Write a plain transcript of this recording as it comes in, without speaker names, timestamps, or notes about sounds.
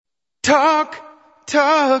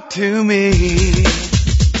Talk to me.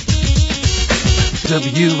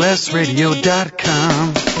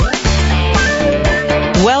 WSRadio.com.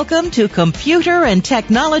 Welcome to Computer and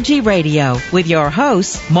Technology Radio with your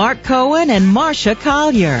hosts, Mark Cohen and Marcia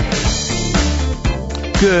Collier.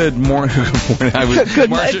 Good morning. Good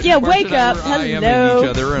morning. Yeah, wake up. Hello. Each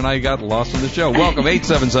other, and I got lost in the show. Welcome,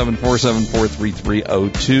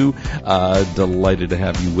 877-474-3302. Delighted to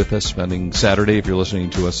have you with us spending Saturday if you're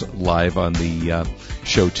listening to us live on the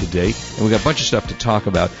show today. And we got a bunch of stuff to talk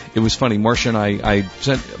about. It was funny. Marcia and I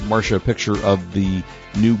sent Marcia a picture of the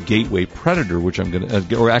new Gateway Predator, which I'm going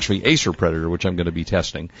to, or actually Acer Predator, which I'm going to be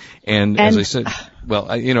testing. And as I said,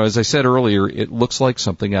 as I said earlier, it looks like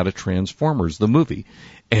something out of Transformers, the movie.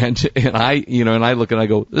 And I look and I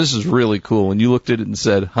go, this is really cool. And you looked at it and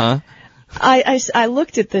said, huh? I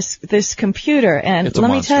looked at this computer, and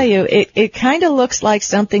let me tell you, it kind of looks like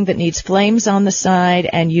something that needs flames on the side,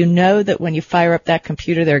 and you know that when you fire up that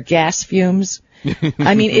computer, there are gas fumes.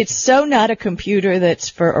 I mean, it's so not a computer that's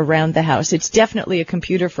for around the house. It's definitely a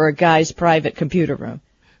computer for a guy's private computer room.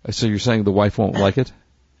 So you're saying the wife won't like it?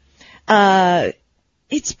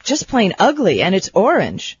 It's just plain ugly, and it's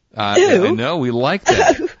orange. I know, we like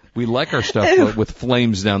that. We like our stuff with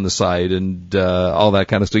flames down the side and all that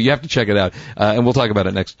kind of stuff. You have to check it out, and we'll talk about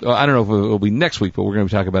it next. I don't know if it'll be next week, but we're going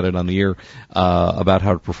to talk about it on the air about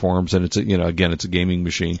how it performs. And it's it's a gaming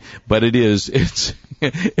machine, but it's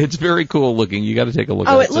very cool looking. You got to take a look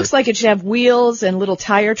at it. Oh, it looks like it should have wheels and little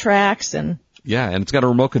tire tracks and. Yeah, and it's got a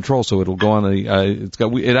remote control, so it'll go on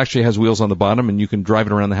it actually has wheels on the bottom, and you can drive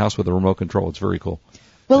it around the house with a remote control. It's very cool.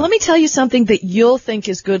 Well, let me tell you something that you'll think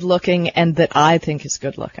is good looking and that I think is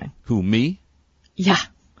good looking. Who, me? Yeah.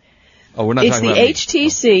 Oh, we're not talking about It's the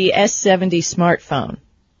HTC S70 smartphone.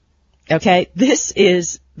 Okay? This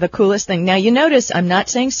is the coolest thing. Now, you notice I'm not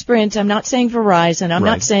saying Sprint, I'm not saying Verizon, I'm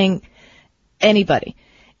not saying anybody.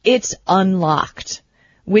 It's unlocked,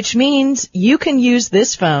 which means you can use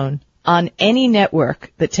this phone on any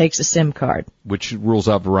network that takes a SIM card. Which rules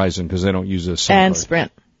out Verizon because they don't use a SIM card. And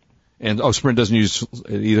Sprint. And, Sprint doesn't use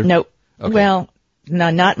it either? Nope. Okay. Well, no,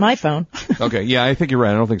 not my phone. Okay, yeah, I think you're right.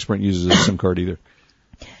 I don't think Sprint uses a SIM card either.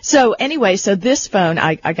 So anyway, this phone,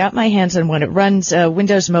 I got my hands on one. It runs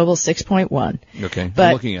Windows Mobile 6.1. Okay, but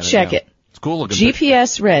I'm looking at it check now. it. It's cool looking.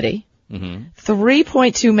 GPS ready, 3.2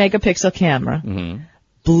 megapixel camera,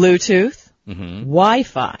 Bluetooth,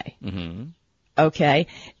 Wi-Fi. Okay,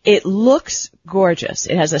 it looks gorgeous.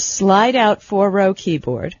 It has a slide-out 4-row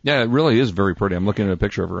keyboard. Yeah, it really is very pretty. I'm looking at a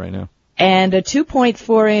picture of it right now. And a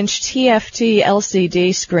 2.4-inch TFT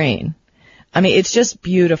LCD screen. I mean, it's just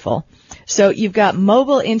beautiful. So you've got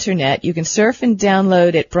mobile internet. You can surf and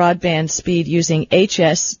download at broadband speed using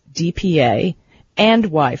HSDPA and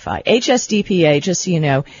Wi-Fi. HSDPA, just so you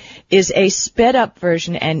know, is a sped-up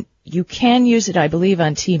version, and you can use it, I believe,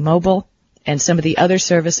 on T-Mobile and some of the other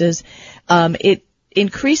services. It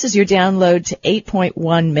increases your download to 8.1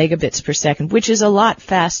 megabits per second, which is a lot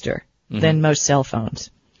faster than most cell phones.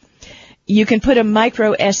 You can put a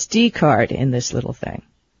micro SD card in this little thing.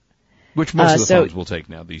 Which most of the phones will take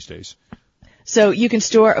now these days. So you can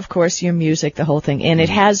store, of course, your music, the whole thing. And it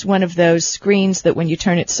has one of those screens that when you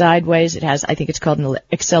turn it sideways, it has, I think it's called an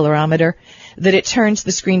accelerometer, that it turns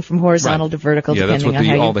the screen from horizontal to vertical depending on how that's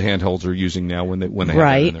what all the handhelds are using now when they have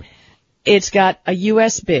that in there. It's got a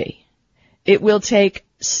USB. It will take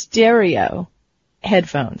stereo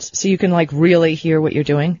headphones, so you can really hear what you're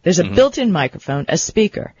doing. There's a built-in microphone, a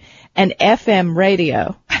speaker, an FM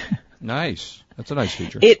radio. Nice. That's a nice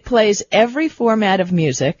feature. It plays every format of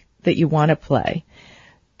music that you want to play.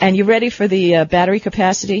 And you ready for the battery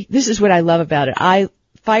capacity? This is what I love about it. I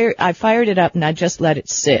fired it up and I just let it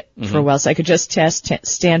sit for a while so I could just test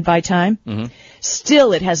standby time.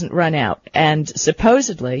 Still, it hasn't run out, and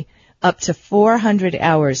supposedly up to 400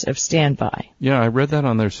 hours of standby. Yeah, I read that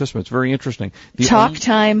on their system. It's very interesting. Talk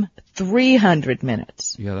time, 300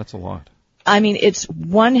 minutes. Yeah, that's a lot. I mean, it's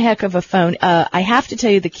one heck of a phone. I have to tell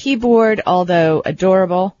you, the keyboard, although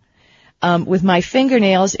adorable, with my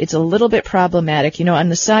fingernails, it's a little bit problematic. You know, on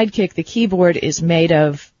the Sidekick, the keyboard is made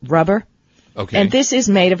of rubber. Okay. And this is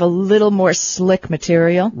made of a little more slick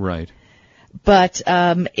material. Right. But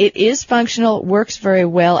it is functional, works very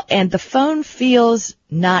well, and the phone feels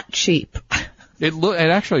not cheap. It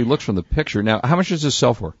actually looks from the picture. Now, how much does this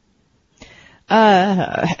sell for?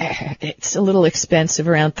 It's a little expensive,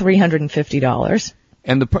 around $350.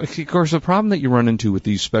 And of course, the problem that you run into with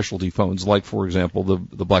these specialty phones, like, for example,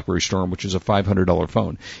 the BlackBerry Storm, which is a $500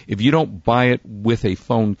 phone, if you don't buy it with a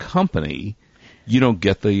phone company, you don't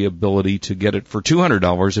get the ability to get it for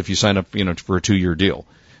 $200 if you sign up, for a 2-year deal.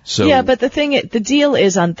 So yeah, but the deal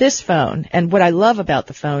is on this phone, and what I love about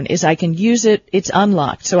the phone is I can use it, it's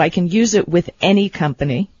unlocked, so I can use it with any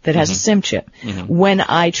company that has a SIM chip. When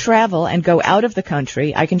I travel and go out of the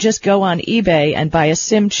country, I can just go on eBay and buy a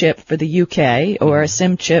SIM chip for the UK or a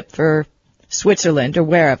SIM chip for Switzerland or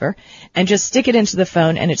wherever, and just stick it into the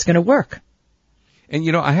phone and it's going to work.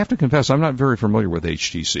 And I have to confess, I'm not very familiar with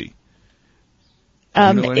HTC.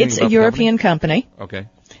 It's a European company. Okay.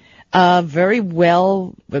 Very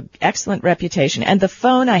well, excellent reputation. And the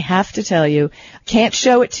phone, I have to tell you, can't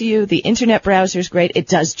show it to you. The internet browser is great. It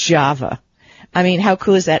does Java. I mean, how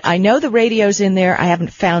cool is that? I know the radio's in there. I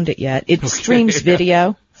haven't found it yet. It streams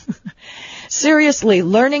video. Seriously,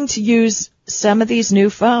 learning to use some of these new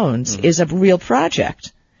phones is a real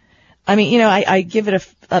project. I mean, I give it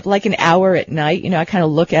like an hour at night. I kind of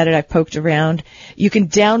look at it. I poked around. You can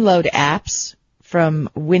download apps from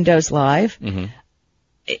Windows Live.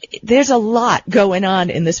 There's a lot going on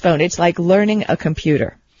in this phone. It's like learning a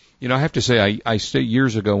computer. I have to say, I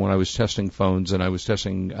years ago when I was testing phones and I was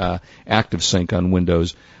testing ActiveSync on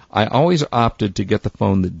Windows, I always opted to get the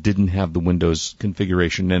phone that didn't have the Windows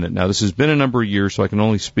configuration in it. Now, this has been a number of years, so I can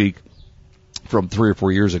only speak from 3 or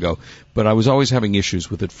 4 years ago, but I was always having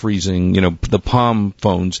issues with it freezing. The Palm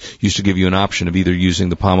phones used to give you an option of either using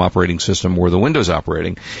the Palm operating system or the Windows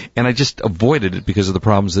operating, and I just avoided it because of the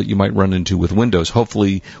problems that you might run into with Windows.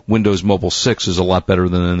 Hopefully, Windows Mobile 6 is a lot better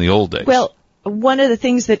than in the old days. Well, one of the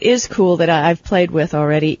things that is cool that I've played with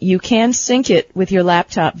already, you can sync it with your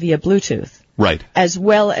laptop via Bluetooth. Right. As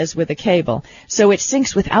well as with a cable. So it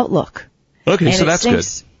syncs with Outlook. Okay, and so that's good.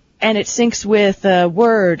 And it syncs with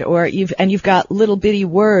Word, you've got little bitty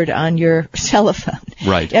Word on your telephone.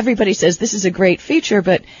 Right. Everybody says this is a great feature,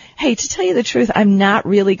 but hey, to tell you the truth, I'm not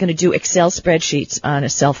really going to do Excel spreadsheets on a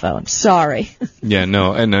cell phone. Sorry. Yeah,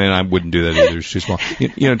 no, and I wouldn't do that either. It's too small.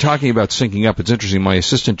 Talking about syncing up, it's interesting. My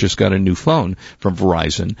assistant just got a new phone from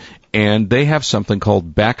Verizon, and they have something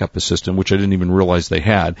called Backup Assistant, which I didn't even realize they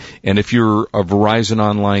had. And if you're a Verizon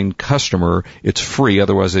Online customer, it's free.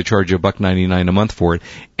 Otherwise, they charge you $1.99 a month for it.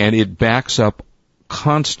 And it backs up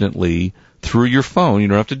constantly through your phone. You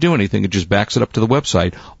don't have to do anything. It just backs it up to the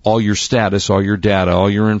website, all your status, all your data, all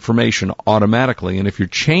your information automatically. And if you're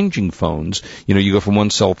changing phones, you go from one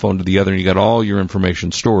cell phone to the other and you got all your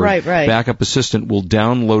information stored. Right. Backup Assistant will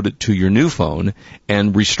download it to your new phone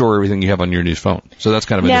and restore everything you have on your new phone. So that's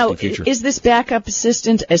kind of a nifty feature. Now, is this Backup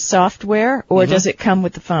Assistant a software or does it come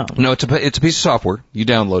with the phone? No, it's a piece of software. You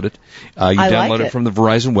download it. Download it from the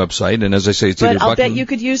Verizon website, and as I say, it's either But I'll bet you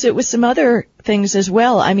could use it with some other things as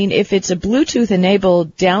well. I mean, if it's a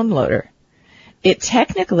Bluetooth-enabled downloader, it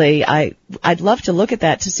technically, I'd love to look at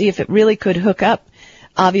that to see if it really could hook up.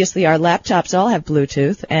 Obviously, our laptops all have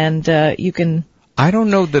Bluetooth, and you can... I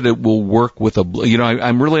don't know that it will work with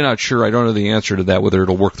I'm really not sure. I don't know the answer to that, whether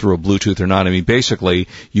it'll work through a Bluetooth or not. I mean, basically,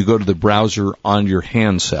 you go to the browser on your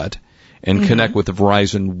handset and connect with the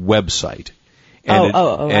Verizon website.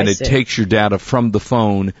 And it takes your data from the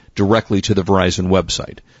phone directly to the Verizon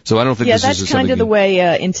website. So I don't think this is that's kind of the way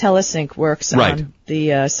IntelliSync works on the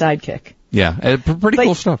Sidekick. Yeah, pretty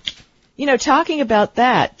cool stuff. Talking about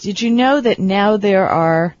that, did you know that now there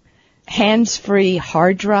are hands-free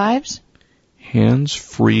hard drives?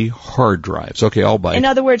 Hands-free hard drives. Okay, I'll buy it. In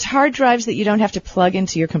other words, hard drives that you don't have to plug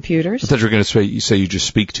into your computers. I thought you were going to say you just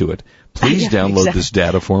speak to it. Please download this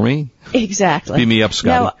data for me. Exactly. Beam me up,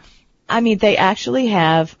 Scotty. No, I mean, they actually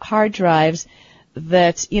have hard drives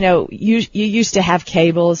that, you used to have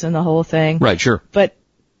cables and the whole thing. Right, sure. But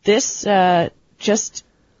this just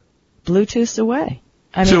Bluetooths away.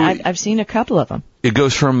 I mean, I've seen a couple of them. It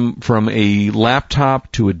goes from a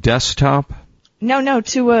laptop to a desktop? No,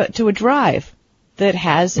 to a drive that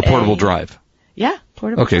has a portable drive. Yeah,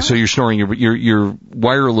 portable drive. Okay, so you're storing you're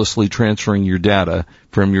wirelessly transferring your data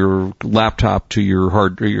from your laptop to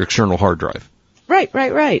your external hard drive.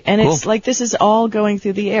 Right. And It's like this is all going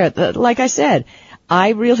through the air. Like I said, I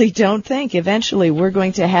really don't think eventually we're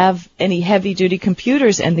going to have any heavy-duty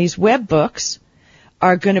computers, and these web books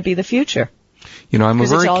are going to be the future. I'm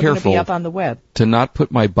very careful be up on the web. to not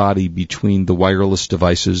put my body between the wireless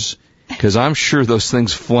devices, because I'm sure those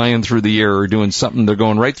things flying through the air are doing something. They're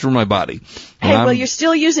going right through my body. Hey, well, you're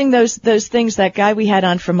still using those things. That guy we had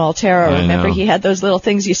on from Altera, remember, he had those little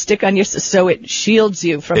things you stick on so it shields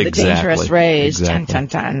you from the dangerous rays. Exactly. Dun,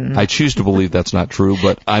 dun, dun. I choose to believe that's not true,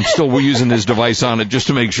 but I'm still using this device on it just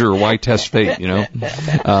to make sure. Why test fate, All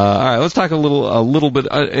right, let's talk a little bit.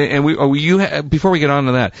 And before we get on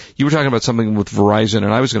to that, you were talking about something with Verizon,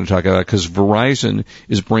 and I was going to talk about it because Verizon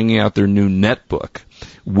is bringing out their new netbook.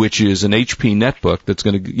 which is an HP netbook that's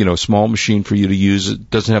going to, a small machine for you to use. It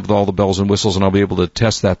doesn't have all the bells and whistles, and I'll be able to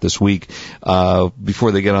test that this week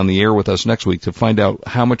before they get on the air with us next week to find out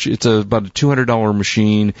how much. It's about a $200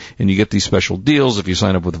 machine, and you get these special deals if you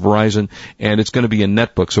sign up with Verizon, and it's going to be a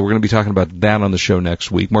netbook. So we're going to be talking about that on the show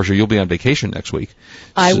next week. Marcia, you'll be on vacation next week.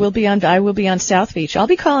 I will be on South Beach. I'll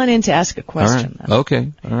be calling in to ask a question. All right.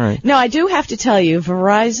 Okay. All right. No, I do have to tell you,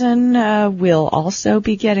 Verizon will also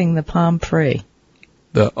be getting the Palm Pre.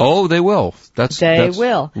 They will. They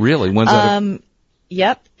will. Really? When's that?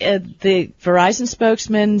 Yep. The Verizon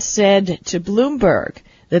spokesman said to Bloomberg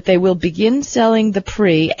that they will begin selling the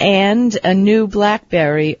Pre and a new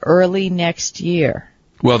BlackBerry early next year.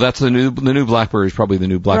 Well, that's the new BlackBerry is probably the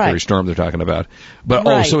new BlackBerry Storm they're talking about.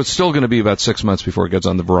 But so it's still going to be about 6 months before it gets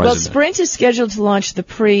on the Verizon. Well, Sprint is scheduled to launch the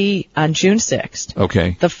Pre on June 6th.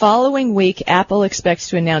 Okay. The following week, Apple expects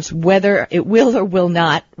to announce whether it will or will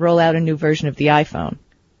not roll out a new version of the iPhone.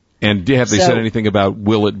 And have they said anything about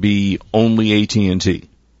will it be only AT&T?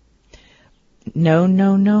 No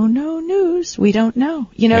news. We don't know.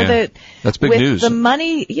 That's big news. With the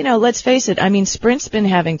money, let's face it. I mean, Sprint's been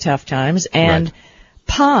having tough times, and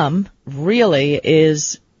Palm really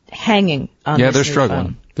is hanging on this new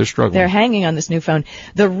phone. They're struggling. They're hanging on this new phone.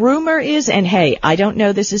 The rumor is, and hey, I don't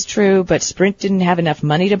know this is true, but Sprint didn't have enough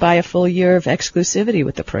money to buy a full year of exclusivity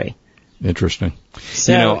with the Pre. Interesting.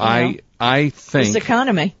 So, I think this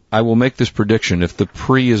economy. I will make this prediction. If the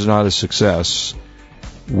Pre is not a success,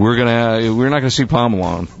 we're not going to see Palm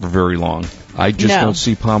along for very long. I just don't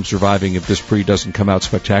see Palm surviving if this Pre doesn't come out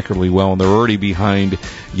spectacularly well, and they're already behind, the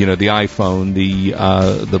iPhone,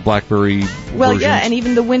 the BlackBerry versions. And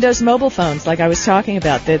even the Windows mobile phones, like I was talking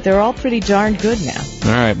about, they're all pretty darn good now.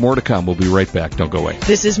 All right, more to come. We'll be right back. Don't go away.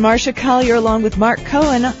 This is Marcia Collier along with Mark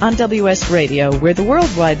Cohen on WS Radio. We're the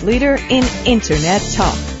worldwide leader in Internet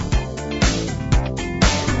talk.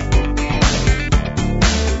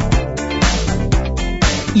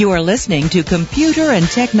 You are listening to Computer and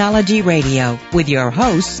Technology Radio with your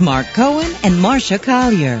hosts Mark Cohen and Marcia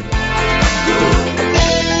Collier.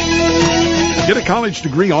 Get a college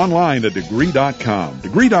degree online at Degree.com.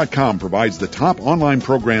 Degree.com provides the top online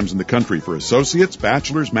programs in the country for associates,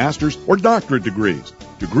 bachelor's, master's, or doctorate degrees.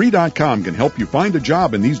 Degree.com can help you find a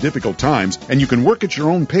job in these difficult times, and you can work at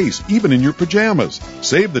your own pace, even in your pajamas.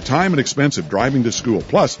 Save the time and expense of driving to school.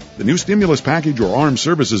 Plus, the new stimulus package or armed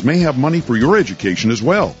services may have money for your education as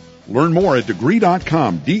well. Learn more at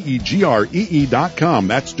Degree.com, Degree.com.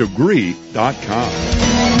 That's Degree.com.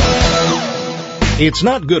 It's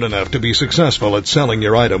not good enough to be successful at selling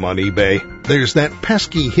your item on eBay. There's that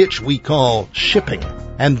pesky hitch we call shipping.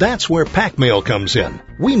 And that's where PackMail comes in.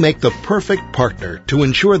 We make the perfect partner to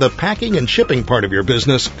ensure the packing and shipping part of your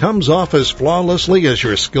business comes off as flawlessly as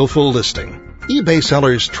your skillful listing. eBay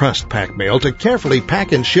sellers trust PackMail to carefully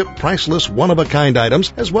pack and ship priceless, one-of-a-kind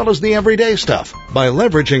items as well as the everyday stuff. By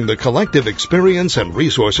leveraging the collective experience and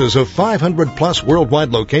resources of 500-plus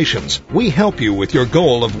worldwide locations, we help you with your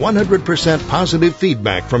goal of 100% positive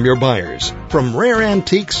feedback from your buyers. From rare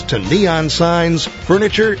antiques to neon signs,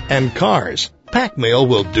 furniture, and cars, PackMail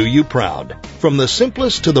will do you proud. From the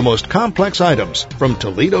simplest to the most complex items, from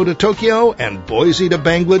Toledo to Tokyo and Boise to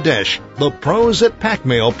Bangladesh, the pros at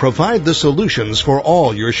PackMail provide the solutions for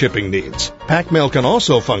all your shipping needs. PackMail can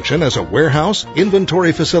also function as a warehouse,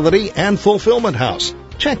 inventory facility, and fulfillment house.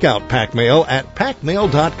 Check out PackMail at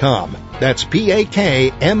packmail.com. That's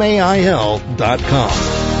PackMail.com.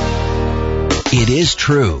 It is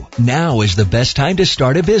true. Now is the best time to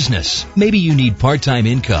start a business. Maybe you need part-time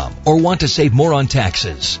income or want to save more on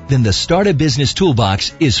taxes. Then the Start a Business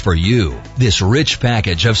Toolbox is for you. This rich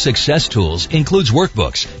package of success tools includes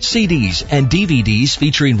workbooks, CDs, and DVDs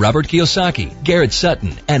featuring Robert Kiyosaki, Garrett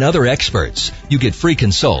Sutton, and other experts. You get free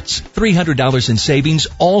consults, $300 in savings,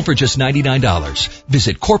 all for just $99.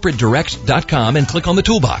 Visit CorporateDirect.com and click on the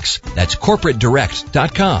toolbox. That's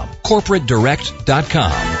CorporateDirect.com.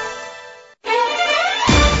 CorporateDirect.com.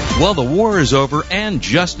 Well, the war is over, and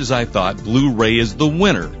just as I thought, Blu-ray is the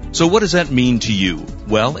winner. So what does that mean to you?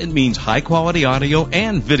 Well, it means high-quality audio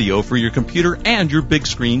and video for your computer and your big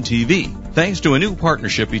screen TV. Thanks to a new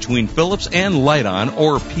partnership between Philips and Lite-On,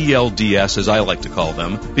 or PLDS as I like to call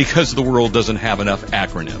them, because the world doesn't have enough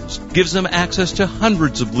acronyms, gives them access to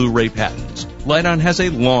hundreds of Blu-ray patents. Lite-On has a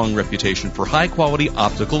long reputation for high-quality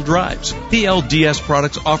optical drives. PLDS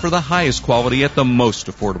products offer the highest quality at the most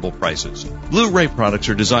affordable prices. Blu-ray products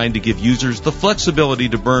are designed to give users the flexibility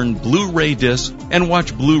to burn Blu-ray discs and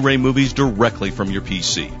watch Blu-ray movies directly from your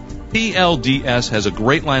PC. PLDS has a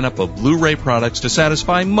great lineup of Blu-ray products to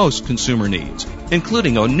satisfy most consumer needs,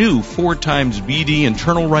 including a new 4x BD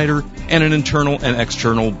internal writer and an internal and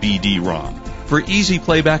external BD-ROM. for easy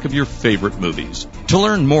playback of your favorite movies. To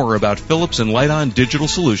learn more about Philips and Lite-On Digital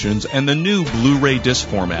Solutions and the new Blu-ray disc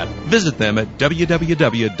format, visit them at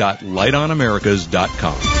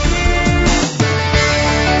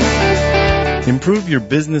www.liteonamericas.com. Improve your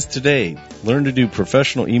business today. Learn to do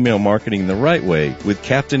professional email marketing the right way with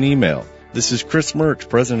Captain Email. This is Chris Mertz,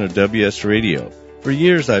 president of WS Radio. For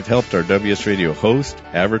years, I've helped our WS Radio hosts,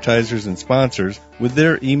 advertisers, and sponsors with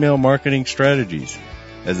their email marketing strategies.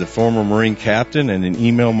 As a former Marine captain and an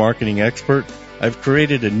email marketing expert, I've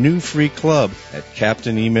created a new free club at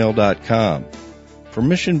CaptainEmail.com.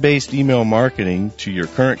 Permission-based email marketing to your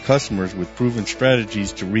current customers with proven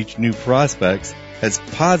strategies to reach new prospects has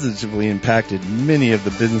positively impacted many of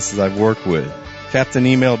the businesses I've worked with.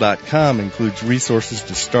 CaptainEmail.com includes resources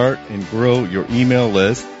to start and grow your email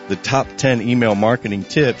list, the top 10 email marketing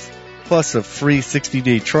tips, plus a free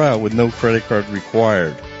 60-day trial with no credit card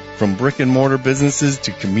required. From brick-and-mortar businesses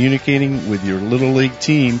to communicating with your Little League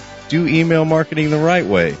team, do email marketing the right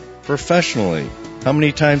way, professionally. How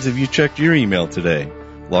many times have you checked your email today?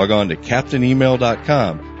 Log on to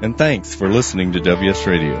CaptainEmail.com, and thanks for listening to WS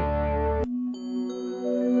Radio.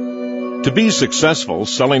 To be successful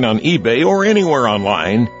selling on eBay or anywhere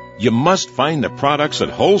online, you must find the products at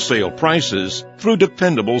wholesale prices through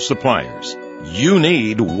dependable suppliers. You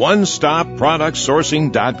need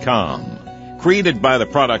OneStopProductSourcing.com. Created by the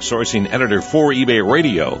product sourcing editor for eBay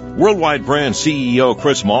Radio, Worldwide Brand CEO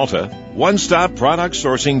Chris Malta,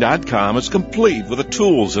 OneStopProductSourcing.com is complete with the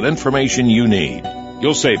tools and information you need.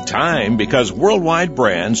 You'll save time because Worldwide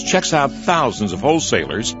Brands checks out thousands of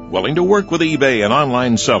wholesalers willing to work with eBay and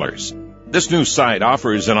online sellers. This new site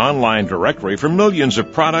offers an online directory for millions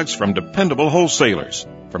of products from dependable wholesalers.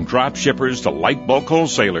 From drop shippers to light bulk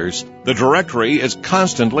wholesalers, the directory is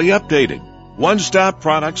constantly updated.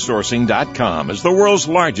 OneStopProductSourcing.com is the world's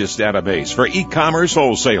largest database for e-commerce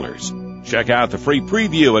wholesalers. Check out the free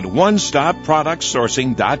preview at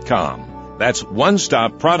OneStopProductSourcing.com. That's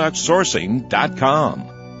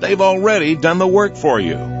OneStopProductSourcing.com. They've already done the work for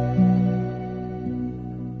you.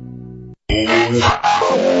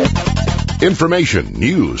 Information,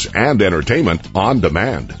 news, and entertainment on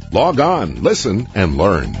demand. Log on, listen, and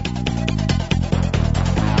learn.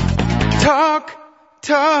 Talk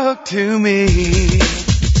to me.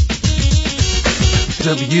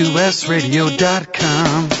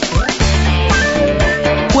 WSRadio.com.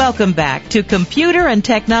 Welcome back to Computer and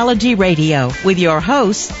Technology Radio with your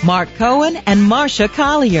hosts, Mark Cohen and Marcia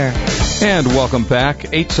Collier. And welcome back,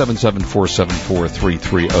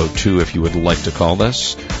 877-474-3302 if you would like to call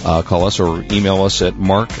us or email us at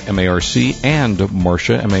Mark, M-A-R-C, and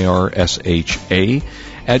Marcia, M-A-R-S-H-A,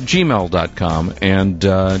 at gmail.com. And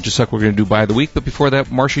just like we're going to do by the week, but before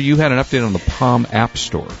that, Marcia, you had an update on the Palm App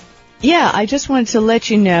Store. Yeah, I just wanted to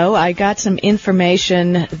let you know I got some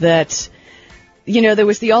information that, there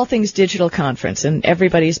was the All Things Digital Conference, and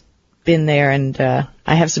everybody's been there, and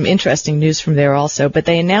I have some interesting news from there also. But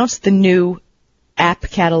they announced the new app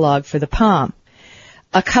catalog for the Palm.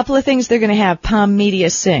 A couple of things they're going to have: Palm Media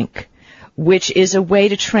Sync, which is a way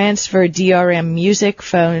to transfer DRM music,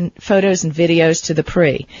 photos, and videos to the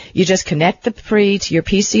Pre. You just connect the Pre to your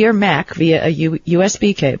PC or Mac via a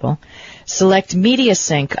USB cable, select Media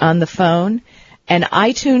Sync on the phone, and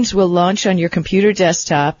iTunes will launch on your computer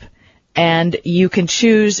desktop, and you can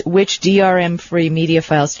choose which DRM-free media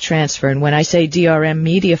files to transfer. And when I say DRM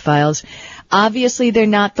media files, obviously they're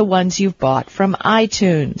not the ones you've bought from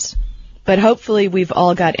iTunes. But hopefully we've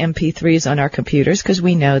all got MP3s on our computers because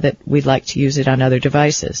we know that we'd like to use it on other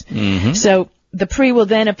devices. Mm-hmm. So the Pre will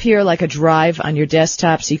then appear like a drive on your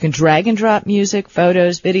desktop, so you can drag and drop music,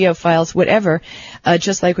 photos, video files, whatever,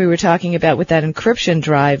 just like we were talking about with that Encryption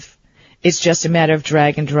drive. It's just a matter of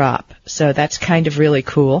drag and drop. So that's kind of really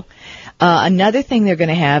cool. Another thing they're going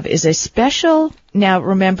to have is a special, now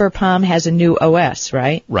remember Palm has a new OS,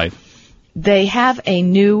 right? Right. They have a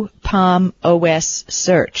new Palm OS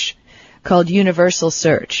search called Universal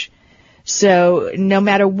Search. So no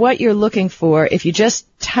matter what you're looking for, if you just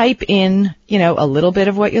type in, a little bit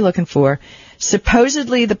of what you're looking for,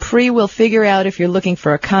 supposedly the Pre will figure out if you're looking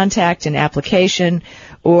for a contact, an application,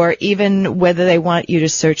 or even whether they want you to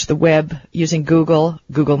search the web using Google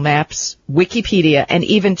Maps, Wikipedia, and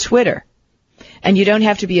even Twitter. And you don't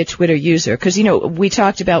have to be a Twitter user, because, we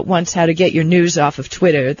talked about once how to get your news off of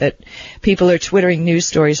Twitter, that people are twittering news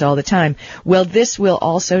stories all the time. Well, this will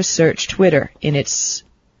also search Twitter in its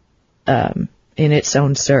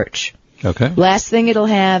own search. Okay. Last thing it'll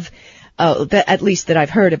have, at least that I've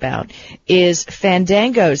heard about, is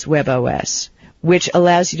Fandango's WebOS, which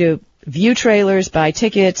allows you to view trailers, buy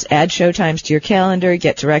tickets, add showtimes to your calendar,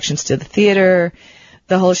 get directions to the theater,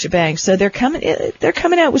 the whole shebang. So they're coming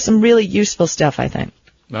out with some really useful stuff, I think.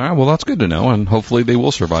 All right, well, that's good to know, and hopefully they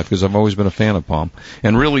will survive, because I've always been a fan of Palm,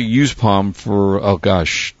 and really used Palm for,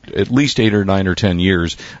 at least 8 or 9 or 10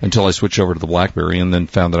 years, until I switched over to the BlackBerry, and then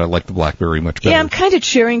found that I liked the BlackBerry much better. Yeah, I'm kind of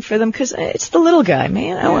cheering for them, because it's the little guy,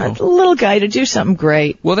 man. I want the little guy to do something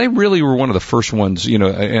great. Well, they really were one of the first ones, and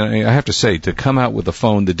I have to say, to come out with a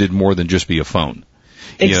phone that did more than just be a phone.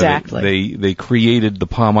 Exactly. They created the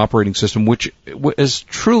Palm operating system, which has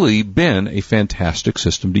truly been a fantastic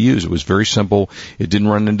system to use. It was very simple. It didn't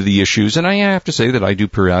run into the issues. And I have to say that I do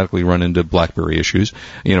periodically run into BlackBerry issues,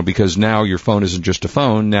 because now your phone isn't just a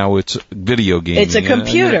phone. Now it's video gaming. It's a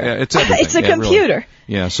computer. It's everything. It's a computer. Really.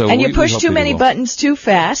 Yeah, so and you push too many buttons too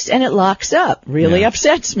fast, and it locks up. Really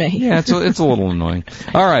upsets me. Yeah, it's a little annoying.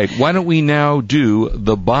 All right, why don't we now do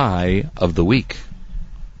the buy of the week?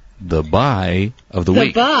 The buy of the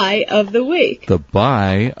week. The buy of the week. The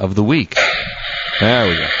buy of the week. There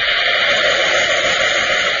we go.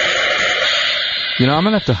 I'm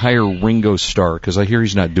going to have to hire Ringo Starr, because I hear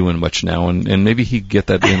he's not doing much now, and maybe he'd get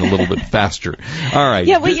that in a little bit faster. All right.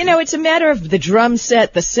 Yeah, well, it's a matter of the drum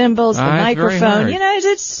set, the cymbals, the microphone.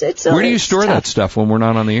 It's Where do you store that stuff when we're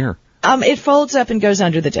not on the air? It folds up and goes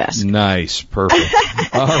under the desk. Nice. Perfect.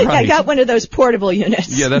 All right. I got one of those portable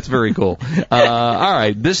units. Yeah, that's very cool. All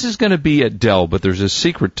right. This is going to be at Dell, but there's a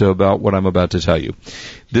secret about what I'm about to tell you.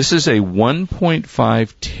 This is a 1.5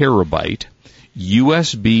 terabyte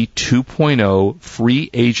USB 2.0 free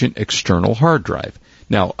agent external hard drive.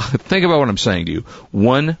 Now, think about what I'm saying to you.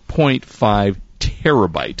 1.5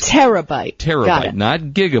 terabyte. Terabyte. Not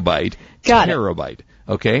gigabyte. Terabyte.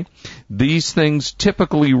 Okay? These things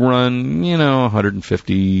typically run,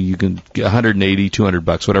 150, you can get 180,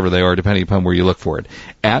 $200, whatever they are, depending upon where you look for it.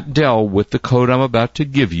 At Dell, with the code I'm about to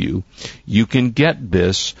give you, you can get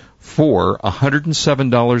this for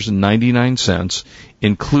 $107.99,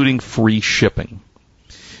 including free shipping.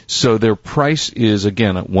 So their price is,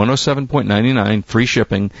 again, at $107.99, free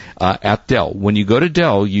shipping at Dell. When you go to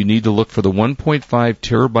Dell, you need to look for the 1.5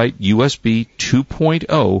 terabyte USB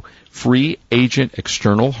 2.0 free agent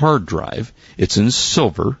external hard drive. It's in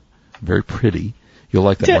silver, very pretty. You'll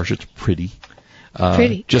like that, Marsha. It's pretty.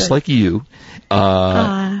 Pretty. Just good. like you.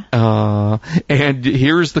 And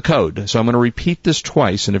here's the code. So I'm going to repeat this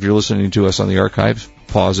twice, and if you're listening to us on the archives,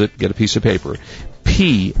 pause it, get a piece of paper.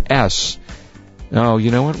 PS. Oh,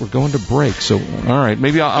 you know what? We're going to break. So, all right.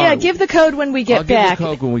 Maybe I'll... give the code when we get back. I'll give the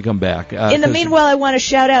code when we come back. In the meanwhile, I want to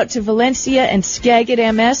shout out to Valencia and Skagit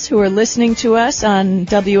MS, who are listening to us on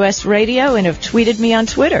WS Radio and have tweeted me on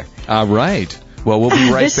Twitter. All right. Well, we'll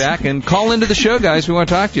be right back. And call into the show, guys. We want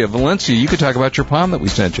to talk to you. Valencia, you could talk about your Palm that we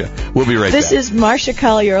sent you. We'll be right back. This is Marsha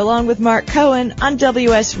Collier along with Mark Cohen on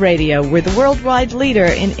WS Radio. We're the worldwide leader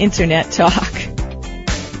in Internet talk.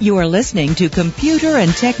 You are listening to Computer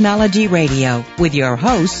and Technology Radio with your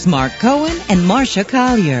hosts, Mark Cohen and Marsha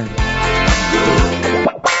Collier.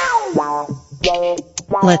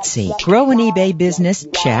 Let's see. Grow an eBay business?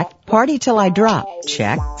 Check. Party till I drop?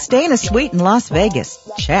 Check. Stay in a suite in Las Vegas?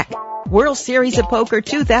 Check. World Series of Poker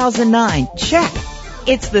 2009? Check.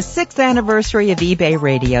 It's the 6th anniversary of eBay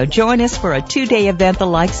Radio. Join us for a 2-day event the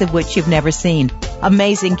likes of which you've never seen.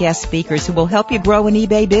 Amazing guest speakers who will help you grow an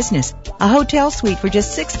eBay business. A hotel suite for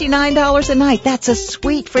just $69 a night. That's a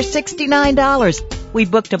suite for $69. We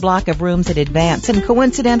booked a block of rooms in advance, and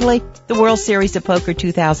coincidentally, the World Series of Poker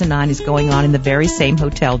 2009 is going on in the very same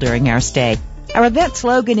hotel during our stay. Our event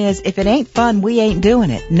slogan is, if it ain't fun, we ain't doing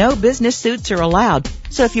it. No business suits are allowed.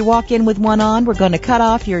 So if you walk in with one on, we're going to cut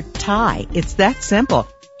off your tie. It's that simple.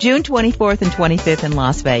 June 24th and 25th in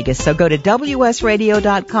Las Vegas. So go to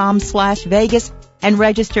wsradio.com/Vegas and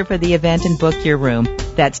register for the event and book your room.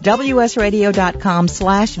 That's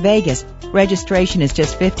wsradio.com/Vegas. Registration is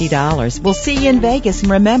just $50. We'll see you in Vegas.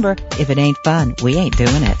 And remember, if it ain't fun, we ain't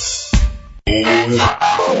doing it.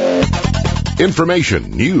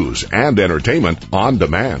 Information, news, and entertainment on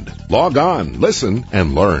demand. Log on, listen,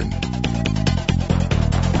 and learn.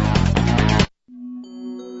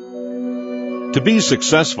 To be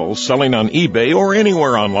successful selling on eBay or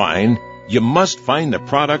anywhere online, you must find the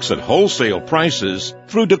products at wholesale prices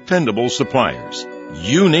through dependable suppliers.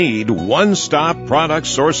 You need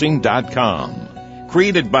OneStopProductSourcing.com.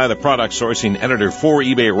 Created by the product sourcing editor for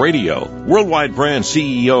eBay Radio, worldwide brand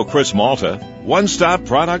CEO Chris Malta,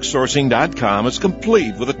 OneStopProductSourcing.com is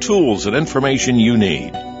complete with the tools and information you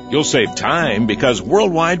need. You'll save time because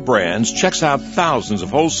Worldwide Brands checks out thousands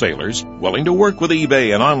of wholesalers willing to work with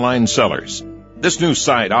eBay and online sellers. This new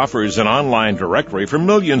site offers an online directory for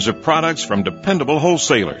millions of products from dependable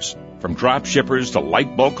wholesalers. From drop shippers to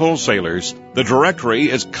light bulk wholesalers, the directory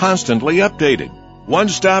is constantly updated.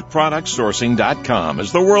 OneStopProductSourcing.com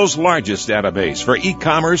is the world's largest database for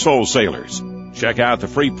e-commerce wholesalers. Check out the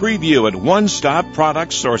free preview at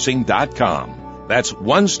OneStopProductSourcing.com. That's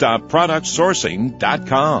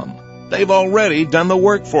OneStopProductSourcing.com. They've already done the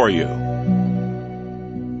work for you.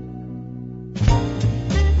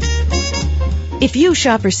 If you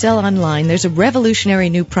shop or sell online, there's a revolutionary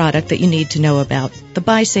new product that you need to know about, the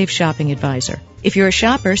Buy Safe Shopping Advisor. If you're a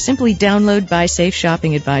shopper, simply download Buy Safe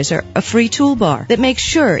Shopping Advisor, a free toolbar that makes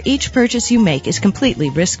sure each purchase you make is completely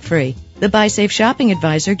risk-free. The Buy Safe Shopping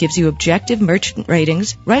Advisor gives you objective merchant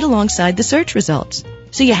ratings right alongside the search results.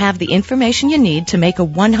 So you have the information you need to make a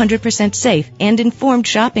 100% safe and informed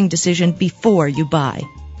shopping decision before you buy.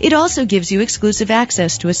 It also gives you exclusive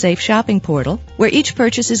access to a safe shopping portal where each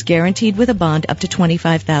purchase is guaranteed with a bond up to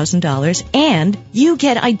 $25,000, and you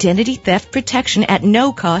get identity theft protection at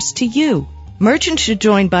no cost to you. Merchants should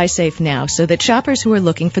join Buy Safe now so that shoppers who are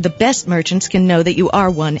looking for the best merchants can know that you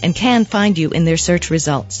are one and can find you in their search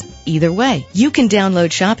results. Either way, you can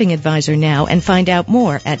download Shopping Advisor now and find out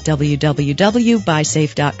more at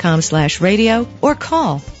www.buysafe.com/radio or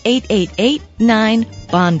call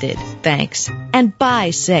 888-9-BONDED. Thanks. And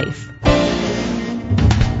buy safe.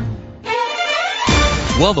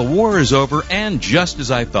 Well, the war is over, and just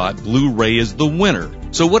as I thought, Blu-ray is the winner.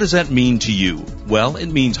 So what does that mean to you? Well, it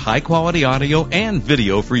means high-quality audio and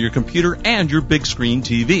video for your computer and your big screen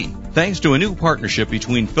TV. Thanks to a new partnership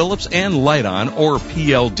between Philips and Lite-On, or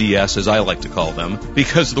PLDS as I like to call them,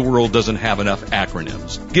 because the world doesn't have enough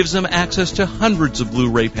acronyms, gives them access to hundreds of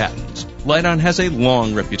Blu-ray patents. Lite-On has a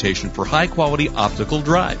long reputation for high-quality optical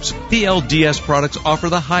drives. PLDS products offer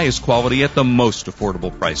the highest quality at the most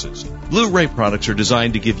affordable prices. Blu-ray products are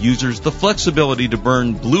designed to give users the flexibility to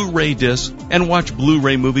burn Blu-ray discs and watch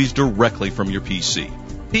Blu-ray movies directly from your PC.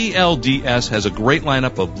 PLDS has a great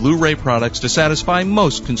lineup of Blu-ray products to satisfy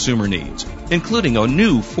most consumer needs, including a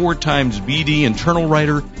new 4x BD internal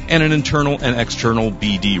writer and an internal and external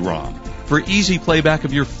BD-ROM for easy playback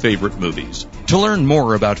of your favorite movies. To learn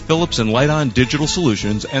more about Philips and Lite-On digital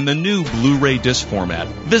solutions and the new Blu-ray disc format,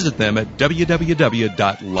 visit them at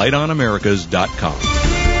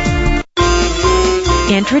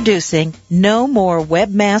www.liteonamericas.com. Introducing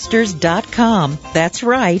NoMoreWebmasters.com. That's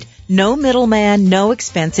right. No middleman, no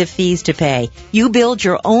expensive fees to pay. You build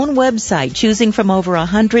your own website choosing from over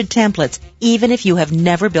 100 templates, even if you have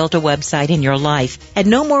never built a website in your life. At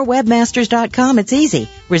NoMoreWebmasters.com, it's easy.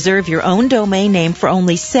 Reserve your own domain name for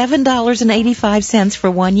only $7.85 for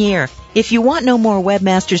 1 year. If you want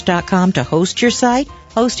NoMoreWebmasters.com to host your site,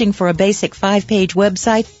 hosting for a basic 5-page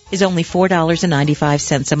website is only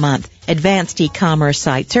 $4.95 a month. Advanced e-commerce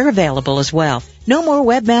sites are available as well.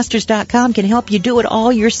 NoMoreWebmasters.com can help you do it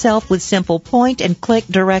all yourself with simple point-and-click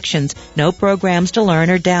directions. No programs to learn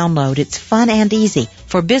or download. It's fun and easy.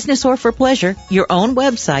 For business or for pleasure, your own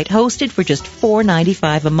website hosted for just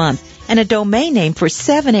 $4.95 a month and a domain name for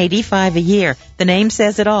 $7.85 a year. The name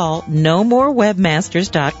says it all,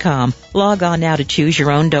 NoMoreWebmasters.com. Log on now to choose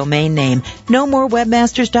your own domain name.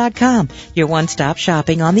 NoMoreWebmasters.com, your one-stop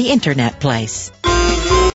shopping on the Internet place.